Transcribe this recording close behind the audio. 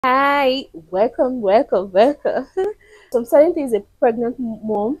Hi, welcome. Some certain things a pregnant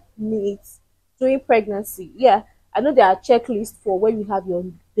mom needs during pregnancy. Yeah, I know there are checklists for when you have your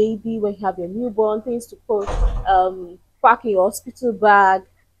baby, when you have your newborn, things to put, pack in your hospital bag.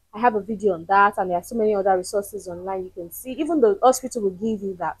 I have a video on that, and there are so many other resources online you can see. Even the hospital will give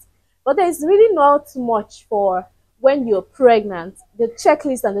you that. But there's really not much for when you're pregnant, the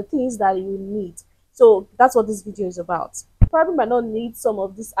checklist and the things that you need. So that's what this video is about. Probably might not need some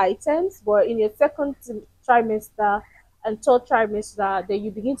of these items, but in your second trimester and third trimester, then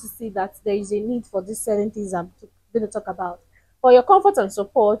you begin to see that there is a need for these certain things I'm going to talk about. For your comfort and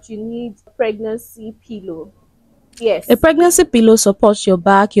support, you need a pregnancy pillow. A Yes, pregnancy pillow supports your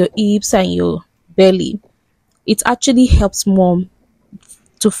back, your hips, and your belly. It actually helps mom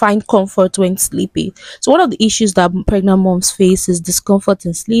to find comfort when sleeping. So, one of the issues that pregnant moms face is discomfort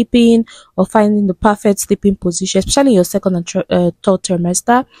in sleeping or finding the perfect sleeping position, especially in your second and third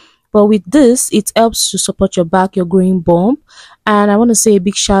trimester. But with this, it helps to support your back, your growing bump. And I want to say a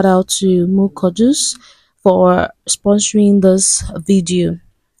big shout out to Mukadus for sponsoring this video.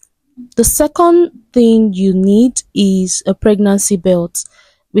 The second thing you need is a pregnancy belt.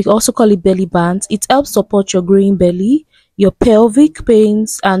 We also call it belly band. It helps support your growing belly, your pelvic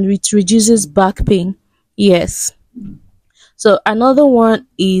pains, and it reduces back pain. Yes. So another one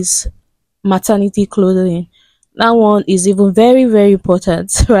is maternity clothing. That one is even very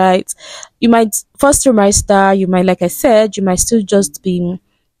important, right? You might first trimester, you might, like I said, you might still just be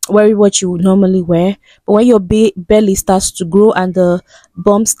wearing what you would normally wear, but when your belly starts to grow and the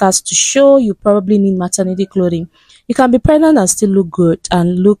bump starts to show, you probably need maternity clothing. You can be pregnant and still look good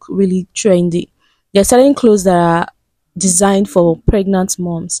and look really trendy. There are certain clothes that are designed for pregnant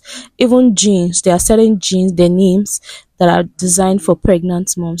moms. Even jeans, there are certain jeans, their names that are designed for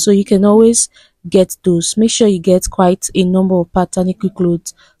pregnant moms. So you can always get those. Make sure you get quite a number of paternity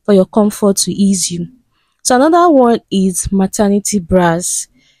clothes for your comfort to ease you. So another one is maternity bras.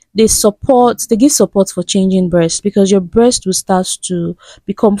 They give support for changing breast because your breast will start to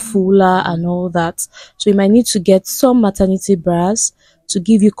become fuller and all that. So you might need to get some maternity bras to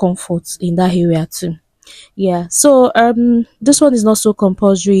give you comfort in that area too. Yeah, so this one is not so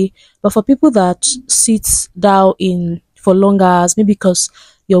compulsory, but for people that sit down in for long hours, maybe because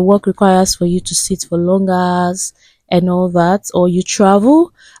your work requires for you to sit for long hours and all that, or you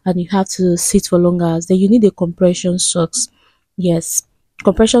travel and you have to sit for long hours, then you need a compression socks. Yes,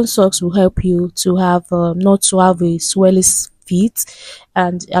 compression socks will help you to have not to have a swelling feet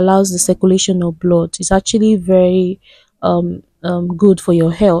and allows the circulation of blood. It's actually very good for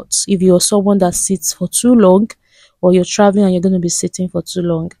your health if you're someone that sits for too long or you're traveling and you're going to be sitting for too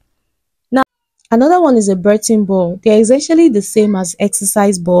long. Now, another one is a birthing ball. They're essentially the same as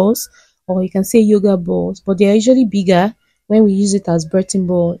exercise balls, or you can say yoga balls, but they're usually bigger. When we use it as birthing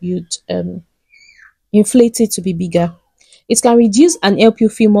ball, you'd inflate it to be bigger. It can reduce and help you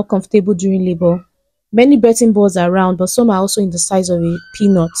feel more comfortable during labor. Many birthing balls are round, but some are also in the size of a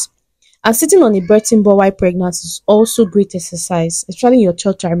peanut. And sitting on a birthing ball while pregnant is also great exercise, especially in your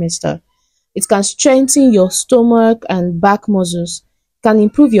third trimester. It can strengthen your stomach and back muscles, can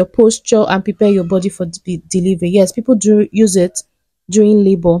improve your posture and prepare your body for delivery. Yes, people do use it during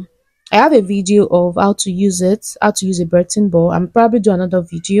labor. I have a video of how to use it, how to use a birthing ball. I'm probably do another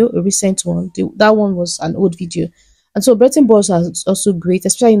video, a recent one. That one was an old video. And so birthing balls are also great,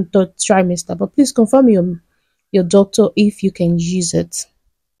 especially in third trimester. But please confirm your doctor if you can use it.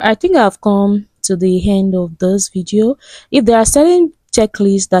 I think I've come to the end of this video. If there are certain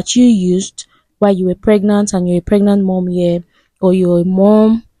checklists that you used while you were pregnant and you're a pregnant mom here, or you're a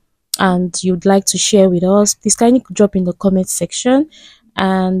mom and you'd like to share with us, please kindly drop in the comment section.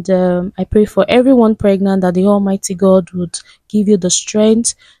 And I pray for everyone pregnant that the Almighty God would give you the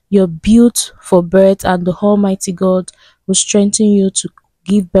strength. You're built for birth, and the Almighty God will strengthen you to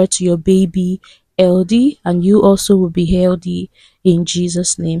give birth to your baby healthy, and you also will be healthy in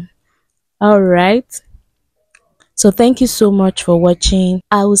Jesus' name. All right. So thank you so much for watching.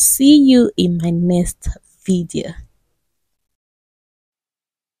 I will see you in my next video.